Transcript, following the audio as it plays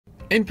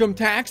Income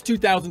tax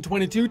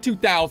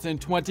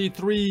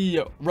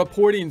 2022-2023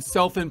 reporting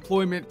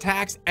self-employment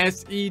tax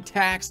SE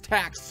tax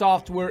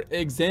software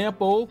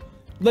example.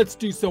 Let's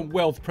do some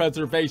wealth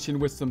preservation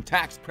with some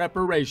tax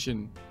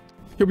preparation.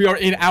 Here we are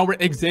in our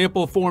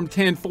example form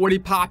 1040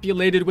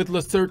 populated with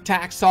Lacerte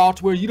tax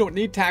software. You don't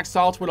need tax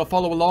software to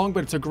follow along,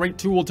 but it's a great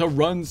tool to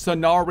run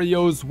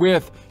scenarios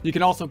with. You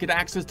can also get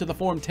access to the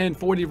form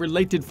 1040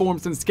 related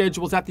forms and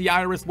schedules at the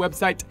IRS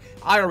website,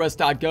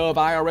 irs.gov,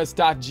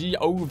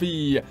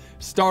 irs.gov.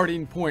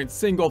 Starting point,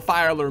 single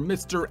filer,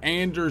 Mr.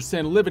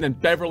 Anderson, living in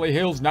Beverly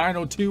Hills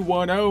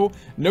 90210.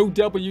 No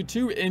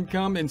W-2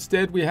 income.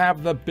 Instead, we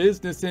have the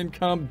business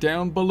income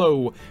down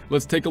below.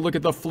 Let's take a look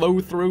at the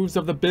flow-throughs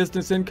of the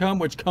business income,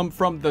 which come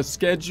from the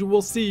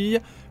Schedule C,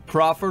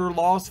 profit or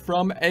loss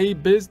from a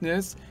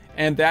business,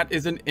 and that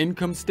is an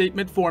income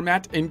statement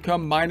format,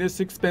 income minus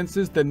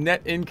expenses, the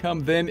net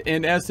income then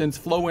in essence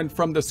flowing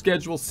from the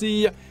Schedule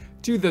C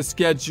to the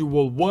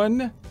Schedule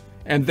 1,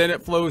 and then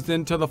it flows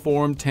into the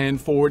Form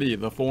 1040.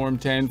 The Form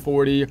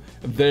 1040,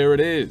 there it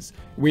is.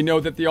 We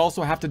know that they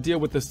also have to deal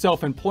with the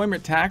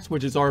self-employment tax,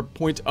 which is our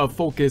point of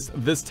focus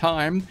this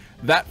time.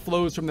 That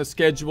flows from the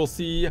Schedule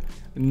C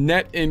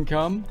net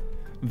income,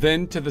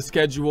 then to the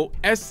Schedule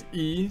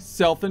SE,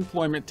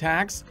 self-employment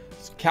tax,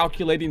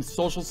 calculating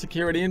Social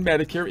Security and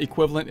Medicare,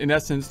 equivalent in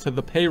essence to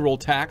the payroll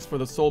tax for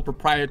the sole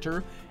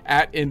proprietor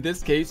at, in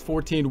this case,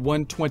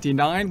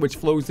 14,129, which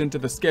flows into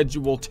the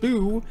Schedule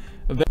 2.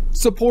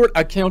 Support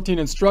accounting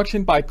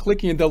instruction by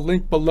clicking the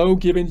link below,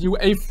 giving you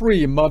a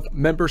free month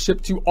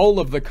membership to all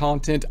of the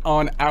content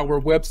on our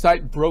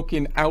website,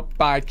 broken out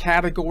by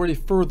category,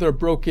 further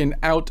broken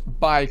out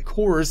by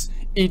course.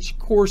 Each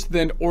course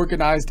then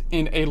organized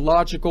in a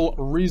logical,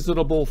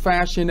 reasonable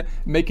fashion,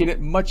 making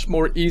it much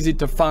more easy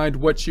to find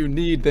what you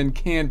need than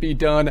can be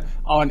done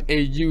on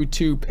a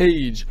YouTube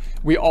page.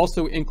 We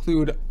also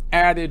include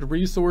added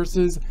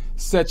resources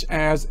such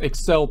as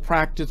Excel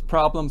practice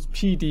problems,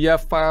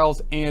 PDF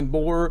files, and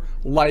more,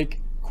 like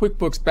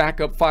QuickBooks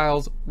backup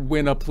files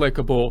when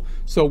applicable.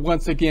 So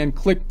once again,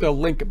 click the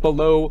link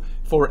below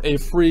for a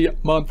free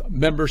month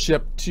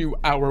membership to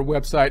our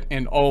website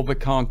and all the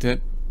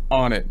content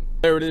on it.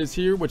 There it is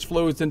here, which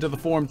flows into the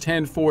Form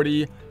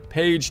 1040,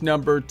 page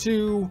number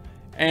 2,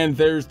 and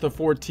there's the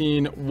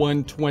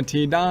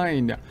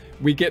 14,129.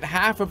 We get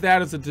half of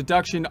that as a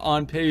deduction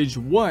on page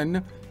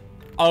 1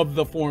 of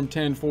the Form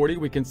 1040.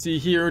 We can see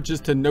here,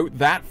 just to note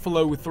that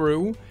flow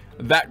through,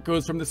 that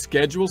goes from the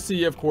Schedule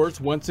C, of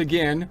course. Once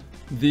again,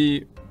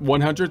 the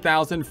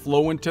 100,000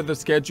 flow into the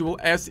Schedule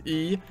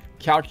SE,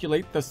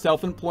 calculate the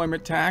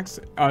self-employment tax,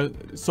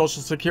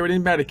 Social Security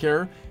and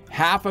Medicare.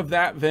 Half of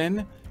that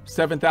then,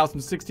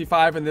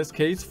 7,065 in this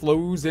case,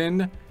 flows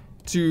in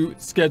to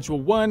Schedule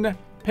 1,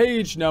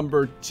 page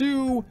number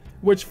 2,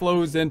 which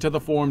flows into the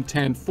Form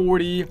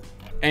 1040.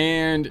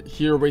 And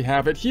here we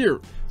have it here.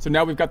 So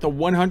now we've got the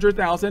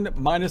 100,000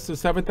 minus the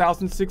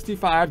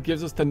 7,065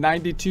 gives us the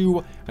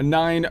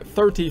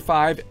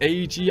 92,935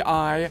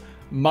 AGI,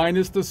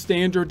 minus the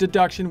standard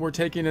deduction we're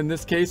taking in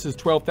this case is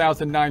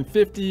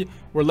 12,950.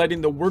 We're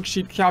letting the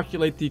worksheet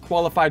calculate the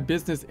qualified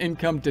business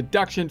income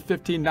deduction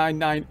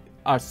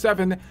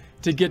 15,997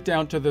 to get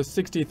down to the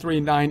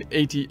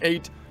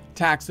 63,988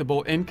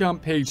 taxable income.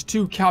 Page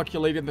 2,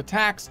 calculating the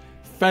tax.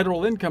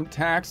 Federal income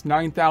tax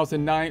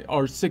 9,009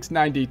 or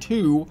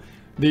 692.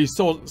 The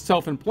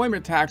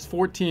self-employment tax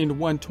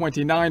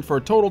 14,129 for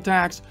a total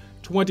tax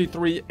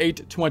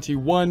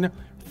 23,821.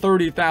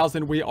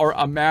 30,000 we are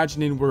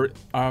imagining we're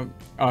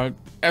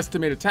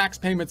estimated tax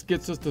payments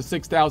gets us to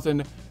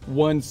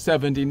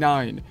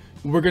 6,179.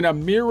 We're gonna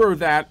mirror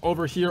that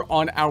over here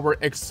on our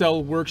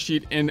Excel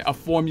worksheet in a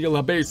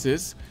formula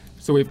basis.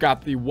 So we've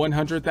got the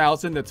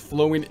 100,000 that's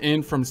flowing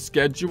in from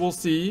Schedule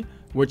C,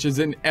 which is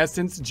in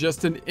essence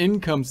just an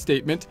income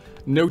statement.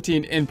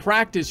 Noting in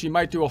practice, you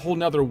might do a whole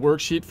nother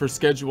worksheet for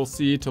Schedule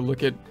C to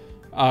look at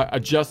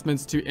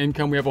adjustments to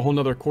income. We have a whole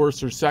nother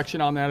course or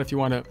section on that if you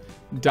want to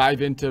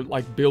dive into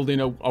like building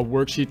a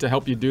worksheet to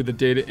help you do the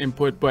data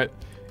input. But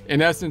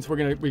in essence,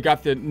 we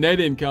got the net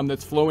income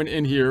that's flowing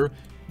in here.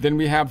 Then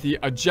we have the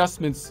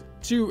adjustments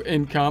to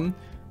income.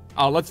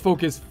 Let's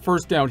focus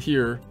first down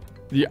here,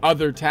 the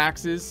other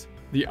taxes.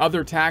 The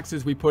other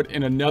taxes we put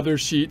in another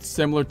sheet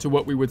similar to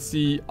what we would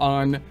see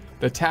on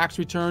the tax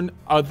return,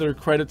 other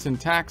credits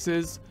and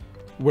taxes,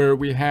 where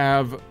we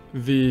have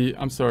the,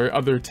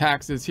 other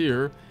taxes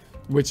here,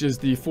 which is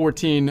the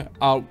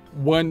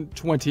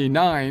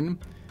 14,129.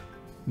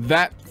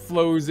 That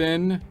flows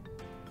in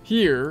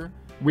here.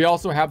 We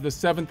also have the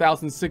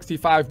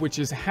 7,065, which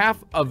is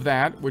half of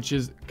that, which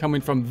is coming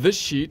from this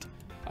sheet,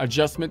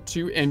 adjustment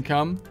to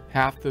income,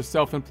 half the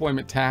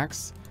self-employment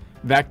tax.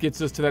 That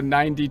gets us to the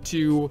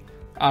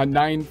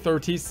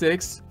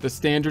 92,936, the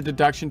standard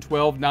deduction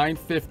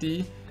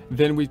 12,950.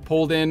 Then we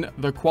pulled in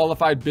the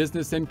qualified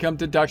business income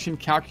deduction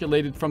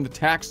calculated from the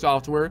tax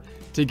software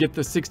to get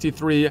the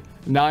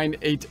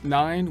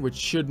 63,989, which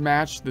should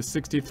match the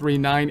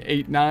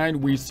 63,989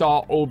 we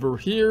saw over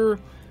here.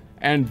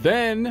 And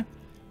then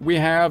we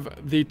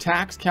have the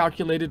tax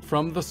calculated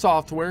from the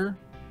software.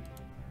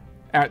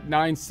 at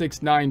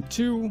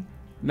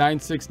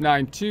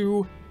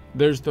 9692.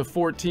 There's the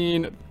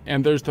 14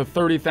 and there's the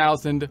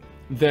 30,000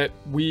 that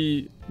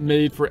we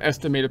made for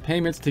estimated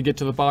payments to get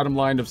to the bottom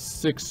line of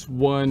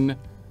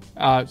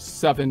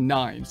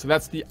 6179. So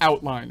that's the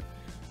outline.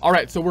 All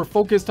right, so we're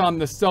focused on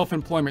the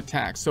self-employment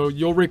tax. So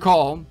you'll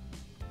recall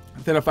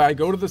that if I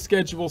go to the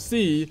Schedule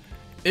C,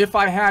 if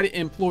I had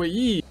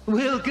employees,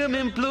 welcome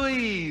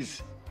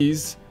employees,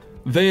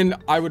 then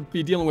I would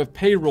be dealing with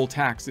payroll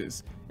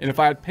taxes. And if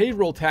I had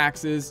payroll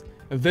taxes,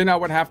 then I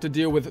would have to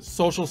deal with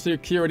Social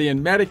Security and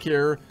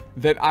Medicare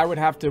that I would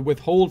have to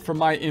withhold from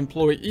my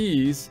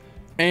employees.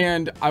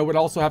 And I would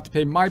also have to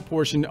pay my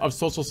portion of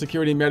Social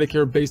Security and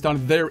Medicare based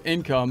on their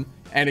income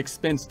and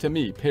expense to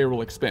me,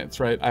 payroll expense,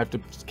 right? I have to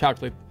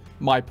calculate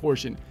my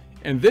portion.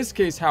 In this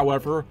case,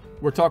 however,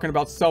 we're talking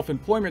about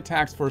self-employment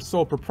tax for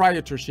sole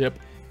proprietorship.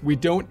 We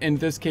don't, in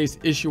this case,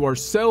 issue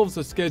ourselves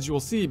a Schedule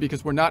C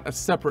because we're not a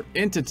separate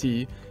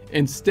entity.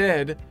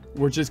 Instead,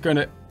 we're just going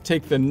to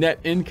take the net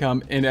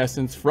income, in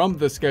essence, from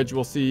the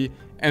Schedule C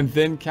and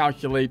then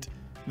calculate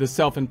the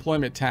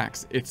self-employment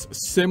tax. It's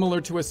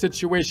similar to a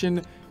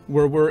situation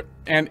where we're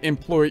an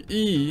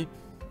employee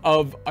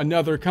of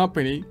another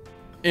company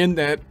in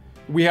that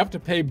we have to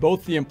pay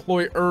both the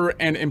employer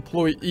and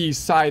employee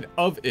side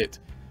of it.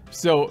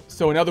 So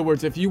in other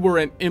words, if you were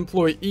an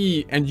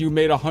employee and you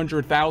made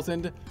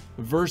 100,000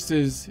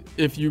 versus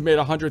if you made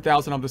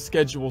 100,000 on the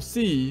Schedule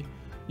C,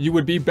 you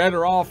would be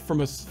better off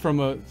from a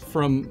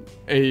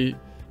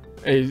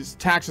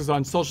taxes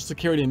on Social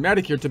Security and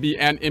Medicare to be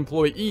an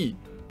employee,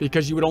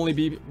 because you would only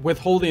be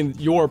withholding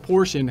your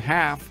portion,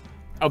 half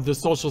of the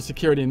Social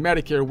Security and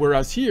Medicare,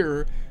 whereas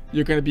here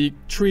you're going to be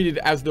treated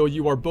as though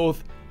you are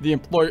both the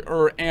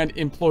employer and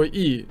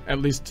employee, at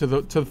least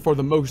for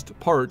the most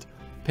part,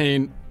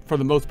 paying for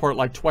the most part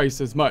like twice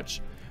as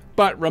much.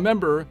 But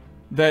remember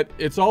that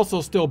it's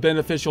also still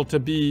beneficial to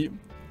be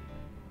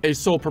a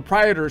sole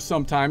proprietor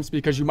sometimes,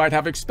 because you might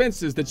have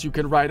expenses that you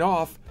can write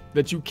off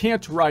that you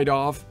can't write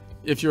off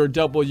if you're a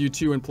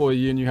W-2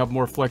 employee, and you have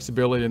more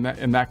flexibility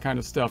in that kind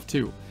of stuff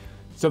too.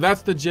 So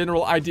that's the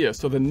general idea.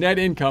 So the net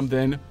income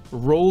then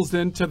rolls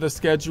into the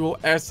Schedule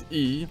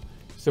SE.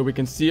 So we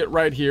can see it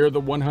right here,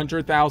 the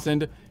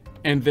 100,000,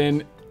 and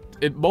then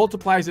it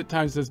multiplies it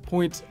times this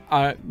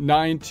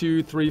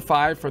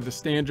 0.9235 for the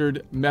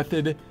standard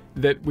method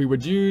that we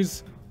would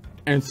use.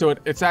 And so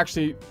it's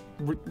actually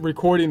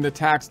recording the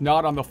tax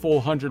not on the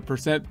full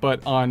 100%,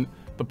 but on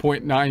the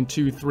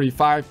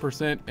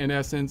 0.9235% in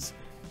essence.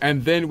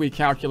 And then we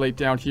calculate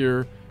down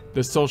here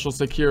the Social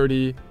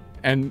Security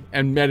and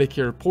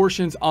Medicare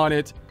portions on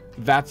it.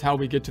 That's how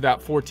we get to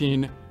that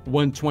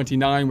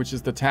 14,129, which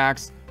is the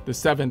tax, the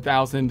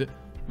 7,000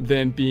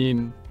 then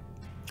being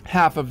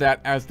half of that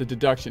as the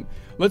deduction.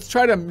 Let's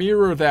try to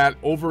mirror that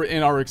over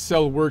in our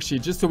Excel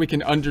worksheet just so we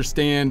can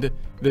understand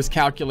this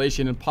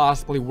calculation and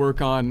possibly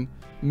work on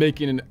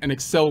making an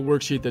Excel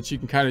worksheet that you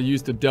can kind of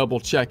use to double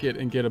check it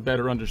and get a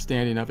better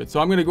understanding of it.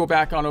 So I'm going to go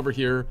back on over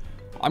here.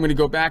 I'm going to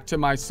go back to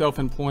my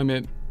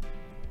self-employment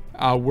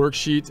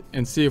worksheet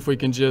and see if we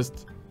can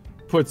just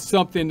put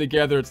something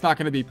together. It's not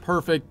going to be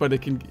perfect, but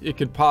it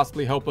could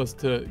possibly help us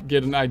to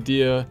get an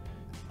idea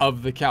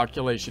of the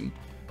calculation.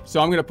 So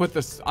I'm going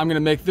to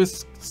make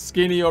this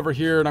skinny over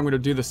here, and I'm going to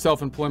do the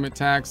self-employment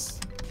tax.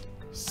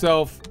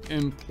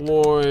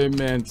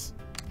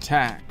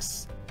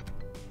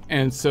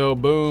 And so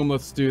boom,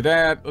 let's do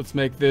that. Let's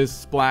make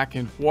this black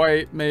and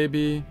white,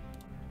 maybe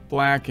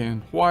black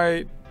and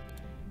white.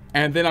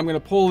 And then I'm going to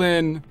pull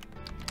in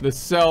the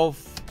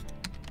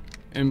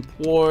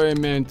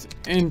self-employment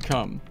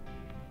income,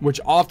 which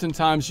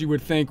oftentimes you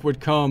would think would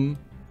come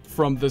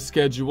from the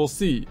Schedule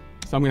C.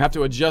 So I'm going to have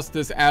to adjust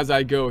this as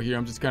I go here.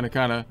 I'm just going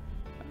to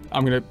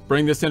I'm going to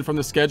bring this in from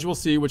the Schedule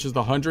C, which is the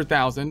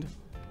 100,000.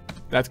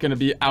 That's going to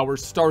be our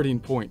starting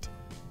point.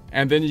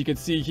 And then you can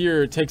see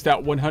here, it takes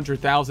that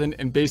 100,000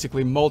 and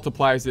basically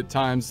multiplies it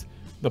times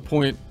the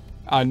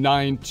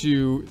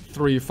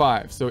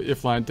 0.9235. So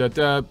if line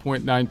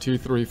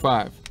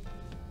 0.9235.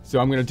 So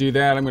I'm going to do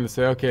that. I'm going to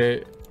say,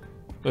 okay,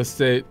 let's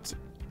say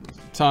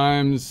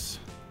times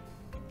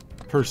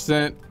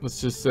percent.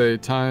 Let's just say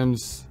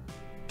times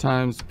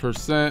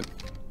percent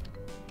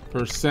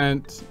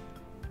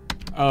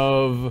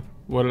of,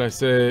 what did I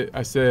say?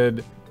 I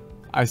said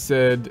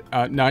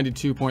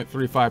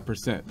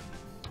 92.35%.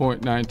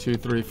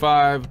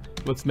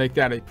 0.9235. Let's make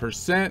that a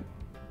percent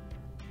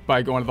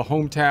by going to the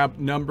home tab,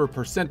 number,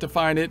 percent to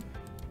find it.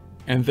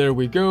 And there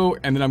we go.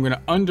 And then I'm going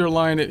to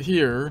underline it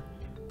here.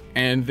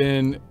 And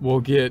then we'll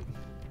get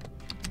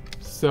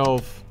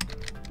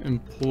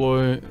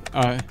self-employed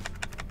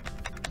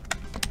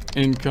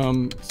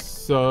income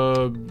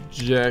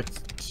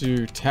subject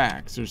to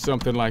tax or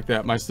something like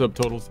that. My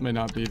subtotals may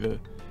not be the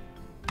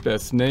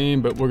best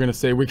name, but we're going to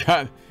say we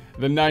got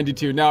the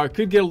 92. Now it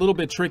could get a little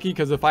bit tricky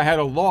because if I had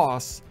a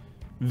loss,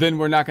 then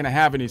we're not going to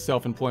have any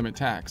self-employment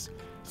tax.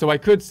 So I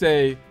could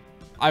say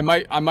I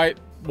might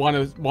want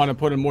to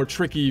put a more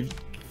tricky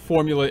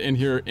formula in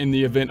here in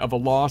the event of a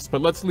loss,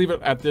 but let's leave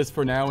it at this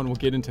for now and we'll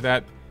get into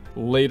that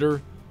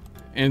later.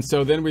 And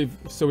so then we've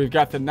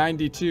got the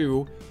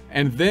 92,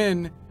 and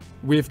then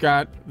we've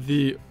got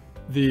the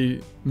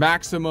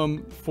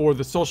maximum for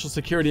the Social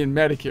Security and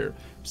Medicare.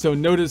 So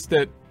notice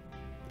that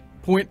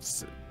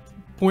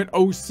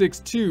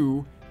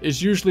 0.062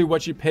 is usually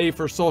what you pay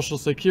for Social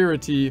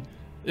Security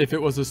if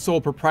it was a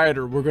sole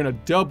proprietor. We're going to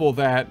double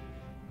that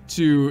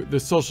to the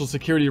Social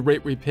Security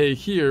rate we pay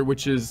here,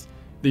 which is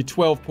the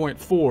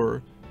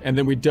 12.4, and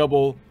then we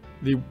double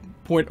the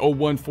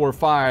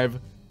 0.0145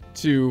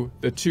 to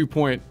the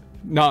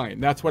 2.9.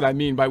 That's what I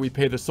mean by we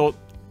pay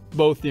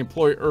both the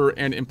employer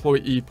and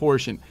employee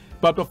portion.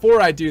 But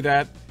before I do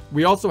that,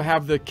 we also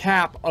have the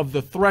cap of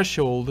the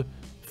threshold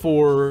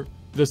for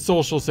the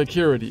Social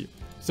Security.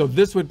 So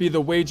this would be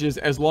the wages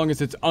as long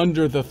as it's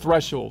under the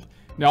threshold.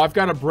 Now I've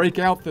got to break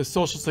out the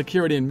Social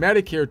Security and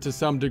Medicare to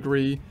some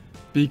degree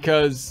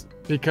because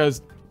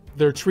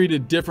they're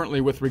treated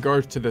differently with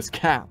regards to this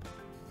cap.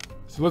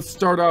 So let's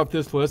start out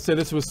this way. Let's say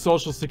this was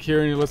Social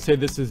Security. Let's say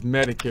this is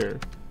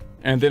Medicare.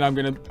 And then I'm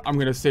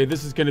gonna say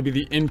this is gonna be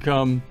the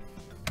income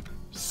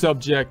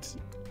subject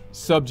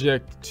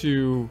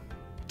to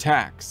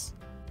tax.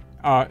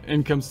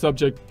 Income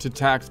subject to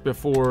tax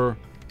before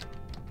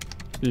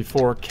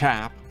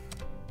cap.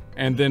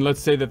 And then let's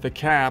say that the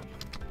cap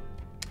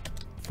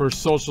for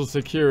Social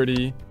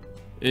Security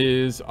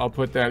is, I'll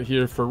put that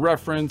here for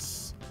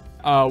reference,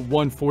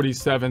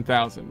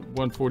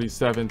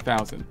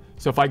 147,000.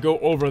 So if I go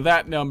over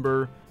that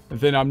number,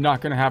 then I'm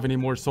not going to have any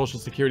more Social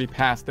Security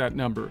past that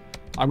number.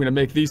 I'm going to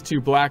make these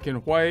two black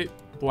and white,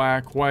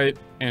 black, white,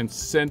 and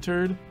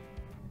centered.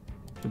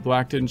 The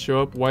black didn't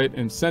show up, white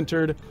and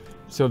centered.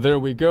 So there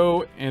we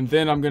go. And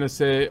then I'm going to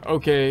say,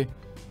 okay,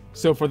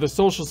 so for the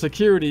Social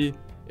Security,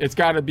 it's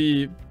got to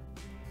be,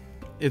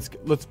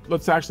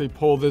 let's actually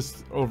pull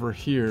this over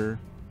here.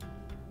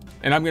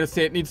 And I'm going to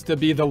say it needs to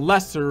be the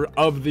lesser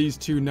of these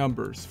two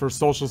numbers for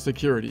Social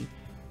Security.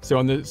 So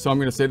I'm going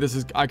to say this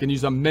is, I can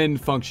use a min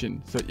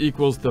function. So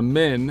equals the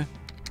min,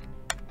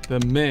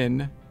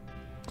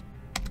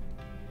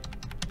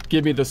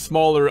 give me the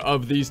smaller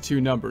of these two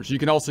numbers. You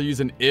can also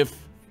use an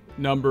if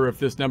number if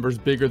this number is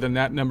bigger than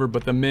that number,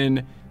 but the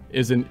min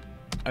is an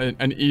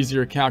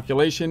easier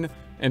calculation.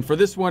 And for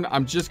this one,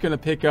 I'm just going to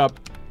pick up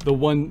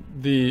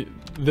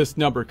this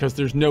number because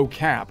there's no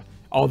cap.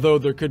 Although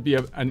there could be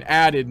an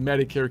added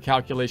Medicare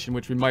calculation,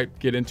 which we might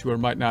get into or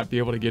might not be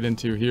able to get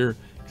into here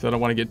because I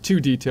don't want to get too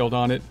detailed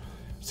on it.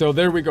 So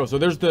there we go. So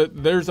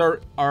there's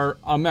our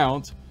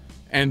amount,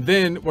 and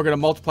then we're going to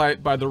multiply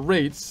it by the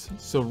rates.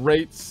 So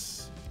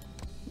rates,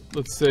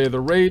 let's say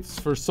the rates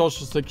for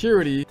Social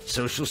Security.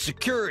 Social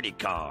Security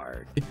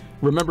card.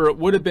 Remember, it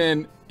would have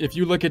been, if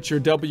you look at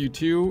your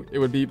W-2, it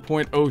would be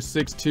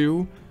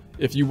 0.062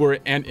 if you were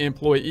an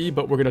employee,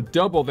 but we're going to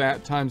double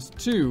that times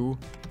 2.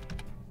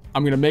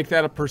 I'm going to make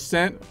that a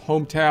percent,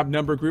 home tab,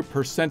 number group,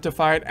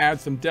 percentify it,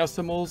 add some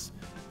decimals,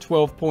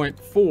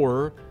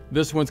 12.4.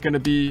 This one's going to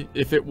be,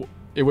 if it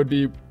would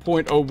be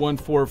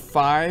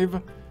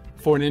 0.0145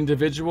 for an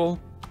individual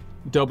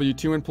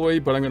W-2 employee,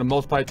 but I'm going to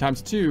multiply it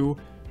times 2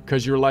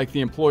 because you're like the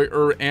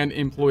employer and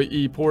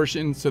employee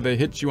portion, so they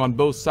hit you on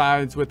both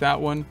sides with that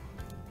one.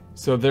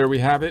 So there we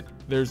have it.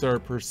 There's our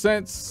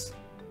percents.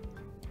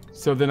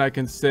 So then I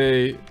can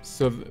say,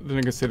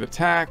 the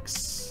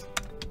tax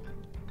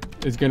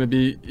is going to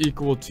be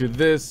equal to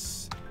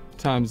this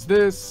times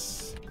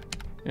this,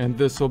 and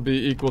this will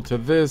be equal to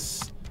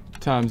this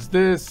times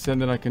this,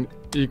 and then I can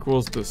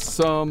equals the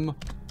sum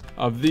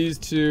of these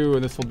two,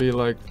 and this will be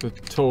like the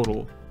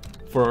total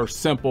for our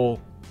simple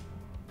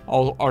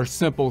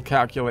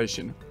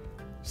calculation.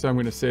 So I'm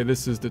going to say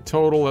this is the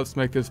total. Let's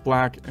make this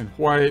black and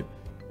white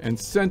and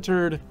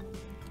centered,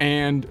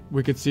 and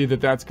we could see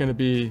that that's going to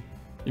be,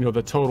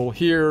 the total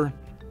here,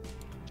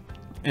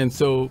 and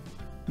so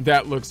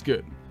that looks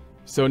good.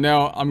 So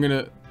now I'm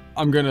gonna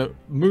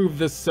move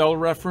this cell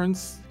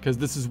reference because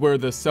this is where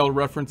the cell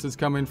reference is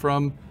coming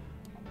from.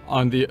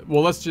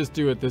 Well, let's just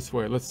do it this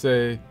way. Let's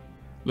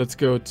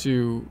go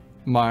to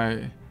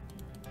my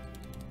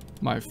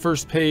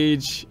first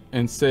page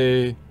and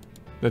say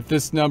that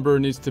this number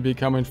needs to be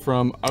coming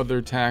from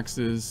other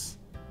taxes.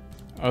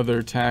 I'm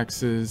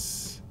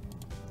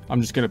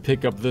just gonna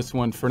pick up this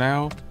one for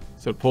now.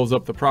 So it pulls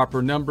up the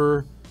proper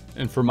number.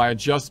 And for my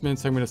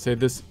adjustments, I'm gonna say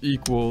this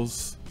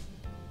equals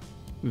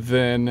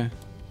then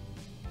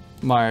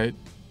my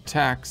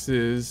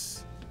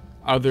taxes,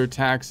 other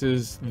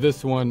taxes,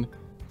 this one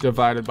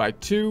divided by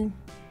 2.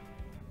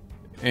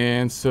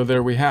 And so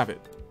there we have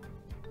it.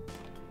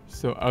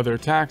 So other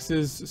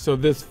taxes, so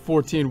this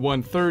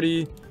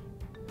 14,130,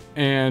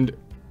 and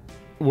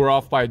we're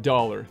off by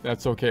 $1.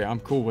 That's okay, I'm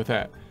cool with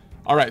that.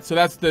 All right, so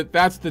that's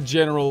the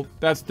general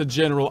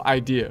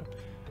idea.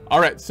 All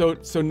right, so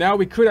now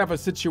we could have a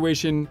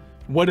situation,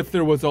 what if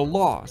there was a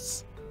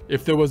loss?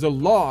 If there was a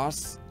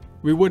loss,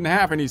 we wouldn't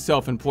have any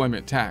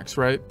self-employment tax,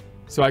 right?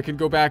 So I could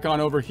go back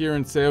on over here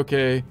and say,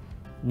 okay,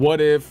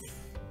 what if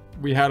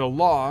we had a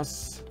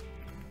loss?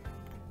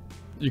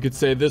 You could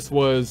say this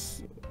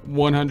was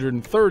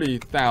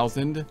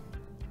 130,000.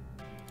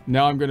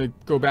 Now I'm going to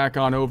go back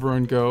on over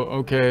and go,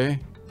 okay,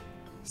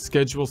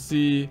 Schedule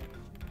C,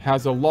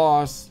 has a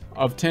loss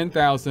of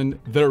 10,000.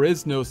 There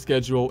is no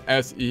Schedule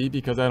SE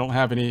because I don't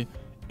have any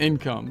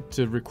income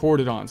to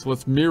record it on. So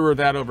let's mirror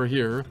that over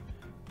here.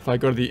 If I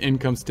go to the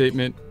income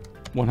statement,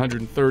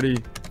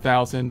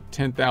 130,000,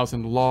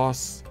 10,000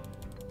 loss,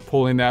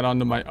 pulling that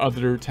onto my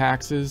other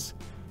taxes.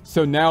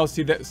 So now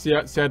see,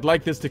 I'd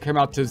like this to come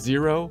out to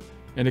 0,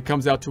 and it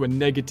comes out to a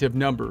negative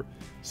number.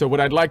 So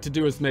what I'd like to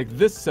do is make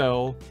this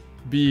cell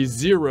be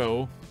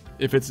 0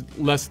 if it's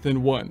less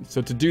than 1.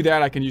 So to do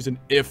that, I can use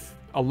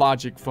a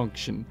logic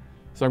function.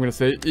 So I'm going to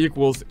say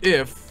equals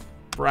if,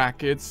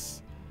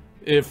 brackets,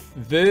 if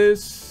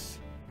this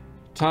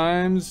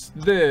times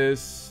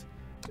this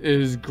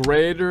is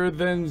greater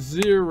than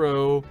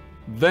 0,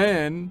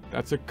 then,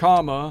 that's a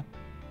comma,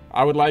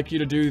 I would like you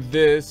to do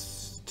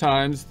this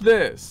times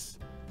this.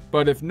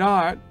 But if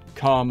not,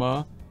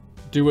 comma,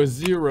 do a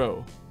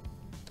 0.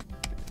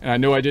 And I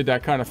know I did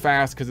that kind of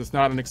fast because it's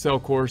not an Excel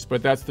course,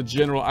 but that's the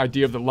general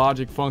idea of the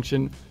logic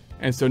function.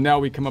 And so now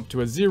we come up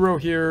to a 0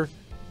 here,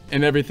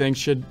 and everything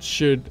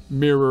should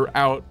mirror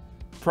out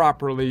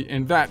properly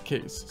in that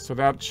case. So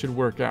that should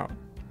work out.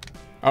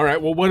 All right,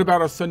 well, what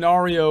about a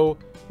scenario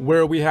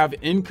where we have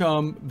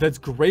income that's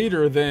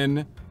greater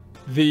than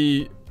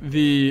the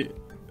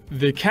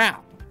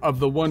cap of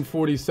the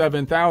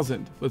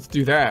 147,000? Let's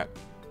do that.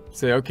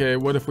 Say, okay,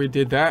 what if we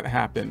did that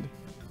happen?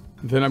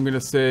 Then I'm going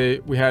to say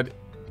we had,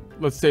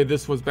 let's say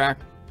this was back,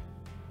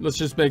 let's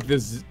just make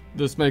this,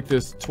 let's make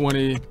this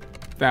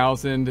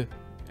 20,000,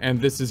 and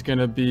this is going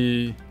to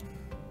be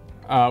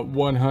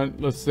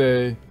 100, let's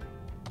say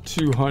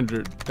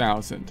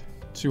 200,000.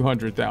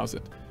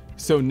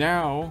 So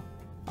now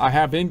I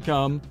have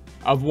income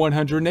of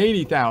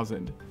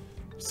 180,000.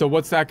 So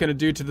what's that going to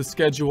do to the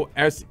Schedule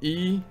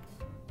SE?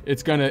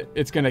 It's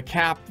gonna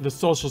cap the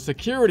Social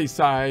Security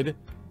side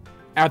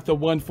at the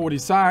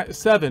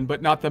 147,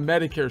 but not the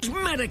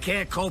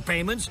Medicare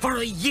co-payments for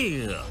a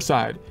year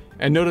side.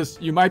 And notice,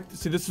 you might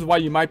see, this is why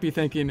you might be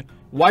thinking,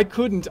 why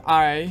couldn't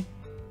I,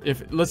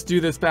 let's do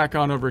this back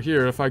on over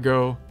here. If I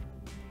go,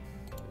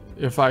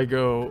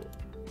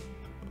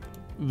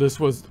 this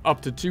was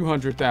up to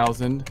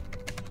 200,000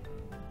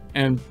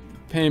 and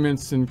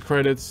payments and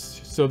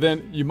credits. So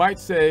then you might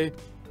say,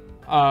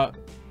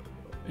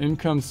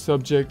 income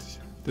subject,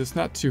 this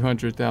not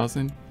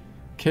 200,000.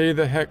 K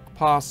the heck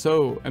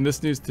paso, and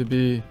this needs to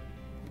be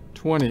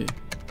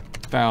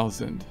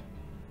 20,000.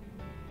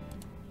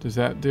 Does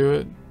that do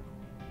it?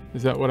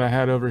 Is that what I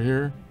had over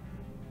here?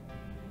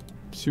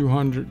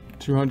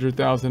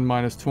 200,000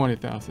 minus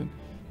 20,000.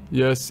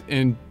 Yes,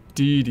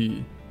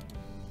 indeedy.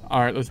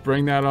 All right, let's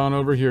bring that on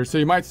over here. So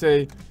you might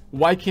say,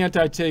 why can't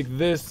I take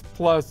this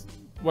plus,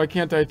 why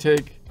can't I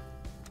take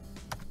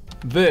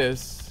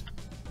this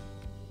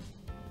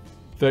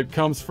that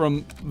comes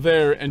from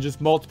there and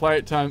just multiply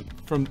it times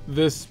from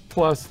this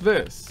plus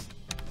this?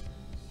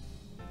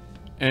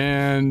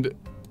 And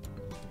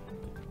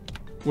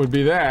would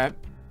be that.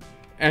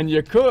 And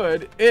you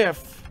could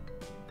if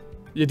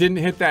you didn't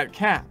hit that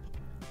cap,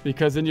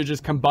 because then you're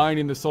just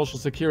combining the Social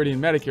Security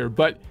and Medicare.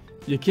 But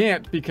you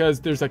can't,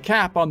 because there's a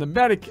cap on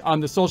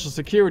the Social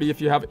Security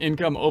if you have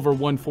income over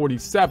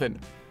 147.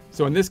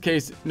 So in this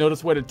case,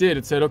 notice what it did.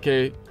 It said,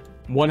 okay,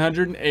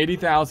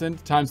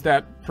 180,000 times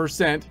that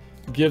percent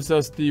gives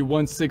us the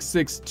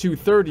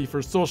 166,230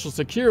 for Social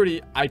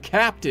Security. I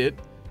capped it,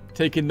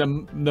 taking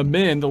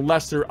the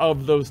lesser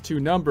of those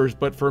two numbers.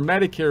 But for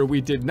Medicare, we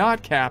did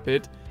not cap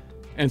it.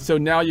 And so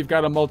now you've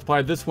got to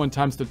multiply this one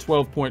times the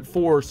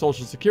 12.4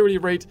 Social Security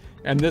rate,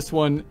 and this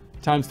one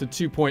times the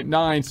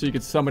 2.9, so you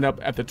could sum it up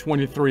at the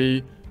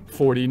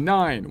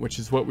 2349, which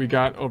is what we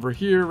got over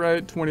here,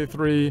 right?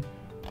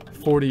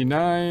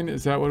 2349,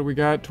 is that what we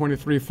got?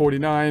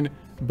 2349,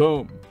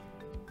 boom.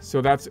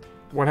 So that's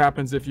what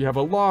happens if you have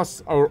a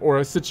loss or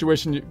a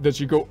situation that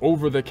you go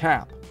over the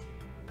cap.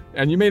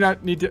 And you may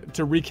not need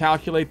to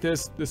recalculate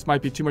this. This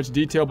might be too much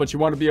detail, but you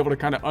want to be able to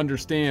kind of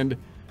understand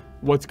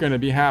what's going to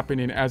be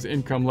happening as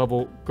income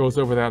level goes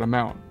over that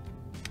amount.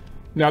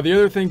 Now, the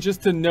other thing,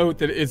 just to note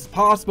that it's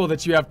possible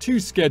that you have two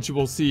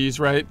Schedule Cs,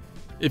 right?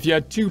 If you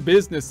had two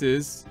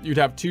businesses, you'd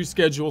have two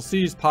Schedule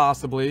Cs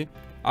possibly.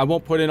 I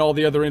won't put in all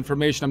the other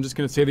information. I'm just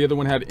going to say the other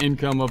one had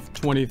income of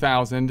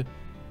 20,000.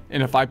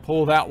 And if I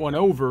pull that one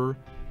over,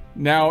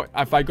 now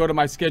if I go to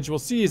my Schedule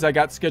Cs, I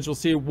got Schedule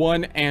C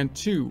 1 and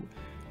 2.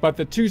 But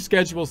the two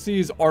Schedule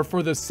Cs are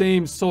for the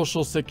same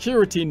Social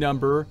Security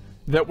number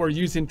that we're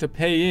using to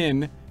pay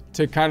in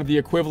to kind of the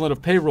equivalent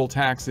of payroll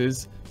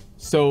taxes.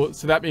 So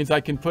that means I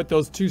can put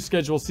those two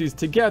Schedule Cs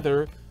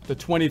together, the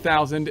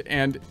 20,000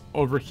 and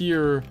over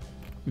here,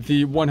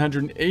 the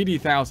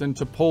 180,000,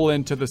 to pull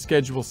into the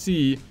Schedule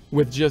C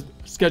with just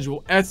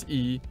Schedule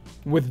SE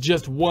with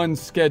just one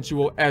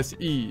Schedule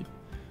SE.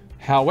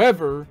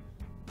 However,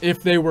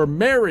 if they were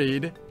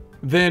married,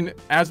 then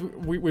as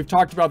we've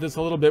talked about this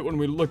a little bit when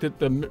we looked at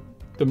the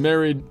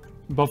married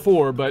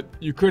before, but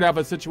you could have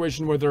a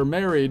situation where they're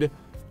married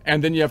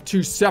and then you have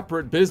two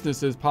separate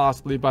businesses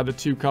possibly by the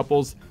two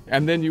couples,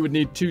 and then you would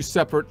need two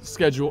separate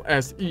Schedule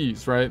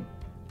SEs, right?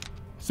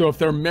 So if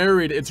they're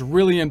married, it's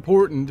really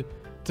important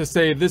to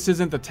say this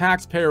isn't the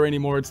taxpayer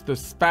anymore, it's the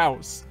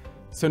spouse.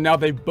 So now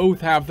they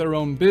both have their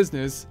own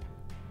business.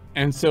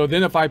 And so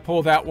then if I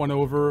pull that one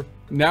over,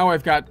 now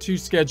I've got two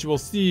Schedule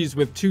Cs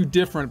with two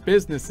different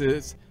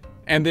businesses.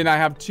 And then I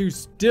have two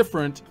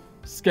different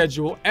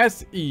Schedule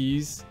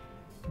SEs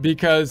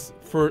because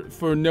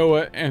for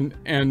Noah and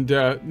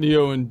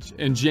Neo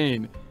and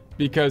Jane,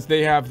 because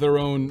they have their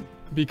own,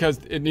 because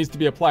it needs to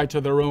be applied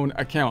to their own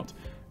account.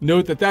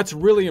 Note that that's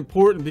really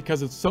important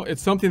because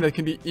it's something that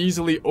can be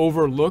easily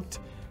overlooked,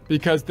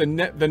 because the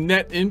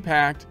net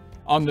impact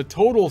on the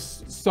total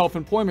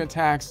self-employment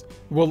tax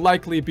will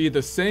likely be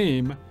the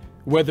same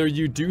whether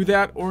you do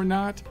that or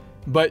not,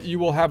 but you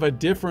will have a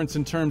difference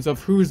in terms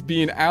of who's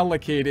being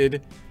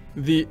allocated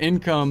the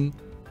income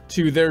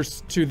to their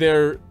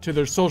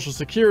Social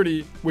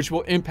Security, which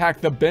will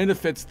impact the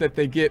benefits that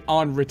they get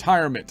on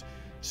retirement.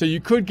 So you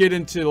could get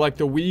into like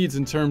the weeds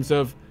in terms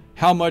of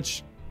how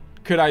much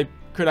could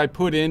I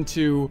put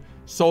into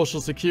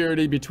Social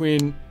Security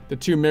between the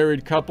two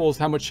married couples,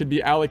 how much should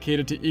be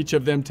allocated to each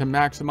of them to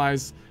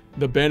maximize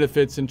the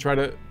benefits and try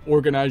to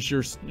organize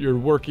your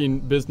working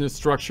business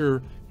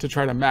structure to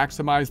try to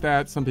maximize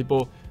that. Some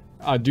people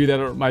do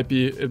that, or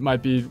it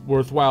might be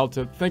worthwhile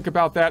to think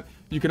about that.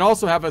 You can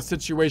also have a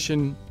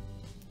situation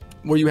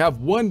where you have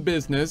one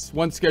business,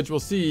 one Schedule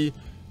C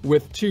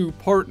with two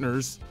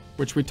partners,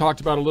 which we talked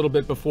about a little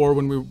bit before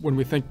when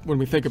we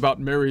think about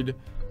married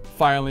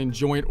filing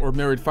joint or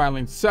married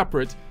filing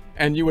separate.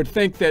 And you would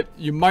think that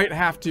you might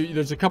have to,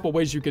 there's a couple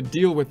ways you could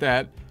deal with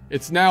that.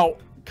 It's now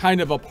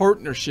kind of a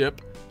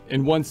partnership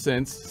in one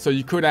sense. So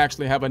you could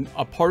actually have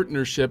a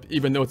partnership,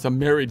 even though it's a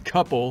married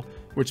couple,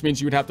 which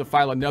means you would have to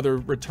file another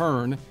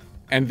return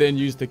and then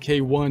use the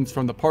K-1s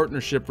from the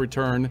partnership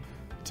return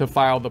to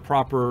file the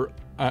proper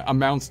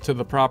amounts to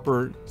the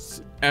proper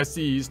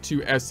SEs,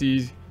 two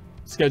SEs,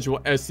 Schedule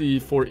SE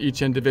for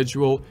each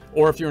individual.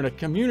 Or if you're in a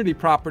community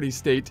property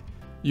state,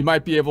 you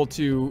might be able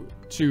to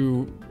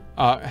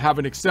have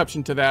an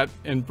exception to that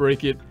and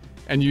break it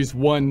and use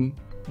one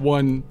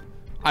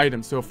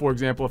item. So for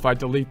example, if I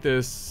delete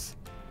this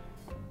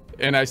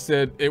and I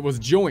said it was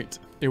joint,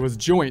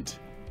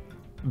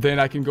 then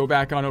I can go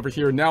back on over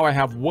here. Now I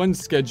have one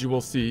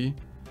Schedule C,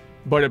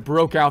 but it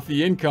broke out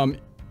the income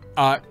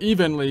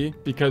evenly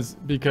because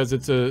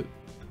it's a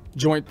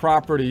joint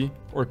property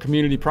or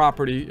community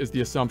property is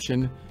the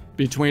assumption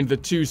between the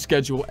two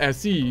Schedule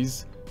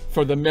SEs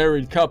for the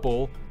married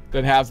couple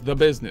that has the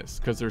business,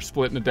 because they're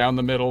splitting it down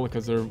the middle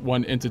because they're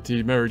one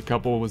entity. Married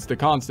couple was the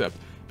concept,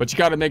 but you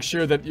got to make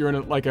sure that you're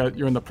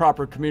in the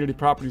proper community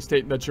property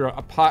state, and that you're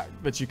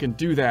that you can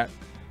do that.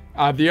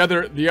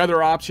 The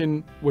other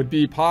option would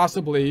be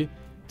possibly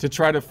to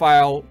try to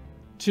file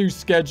two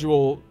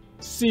Schedule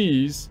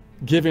Cs,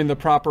 giving the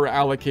proper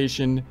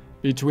allocation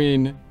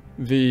between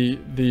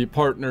the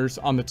partners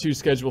on the two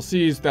Schedule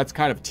Cs. That's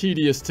kind of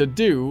tedious to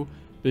do,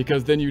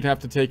 because then you'd have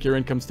to take your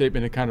income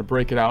statement and kind of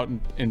break it out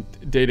and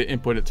data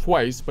input it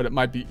twice. But it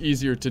might be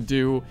easier to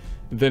do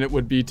than it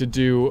would be to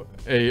do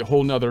a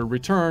whole nother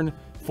return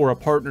for a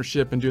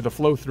partnership and do the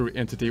flow-through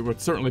entity. It would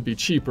certainly be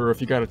cheaper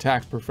if you got a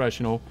tax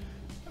professional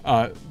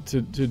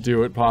to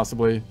do it,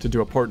 possibly to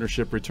do a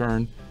partnership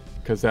return,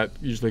 because that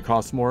usually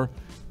costs more.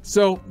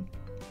 So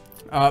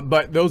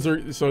but those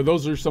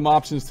are some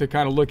options to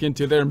kind of look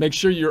into there. Make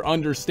sure you're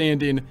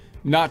understanding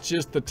not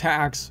just the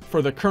tax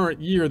for the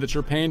current year that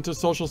you're paying to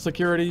Social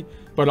Security,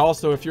 but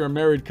also if you're a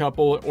married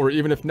couple, or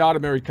even if not a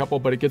married couple,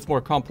 but it gets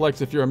more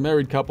complex if you're a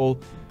married couple,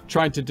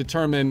 trying to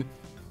determine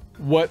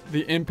what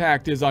the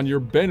impact is on your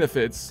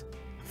benefits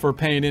for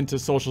paying into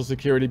Social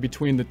Security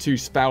between the two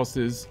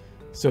spouses,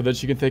 so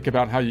that you can think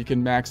about how you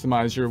can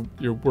maximize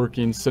your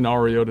working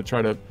scenario to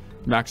try to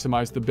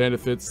maximize the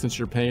benefits, since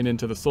you're paying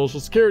into the Social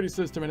Security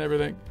system and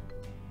everything.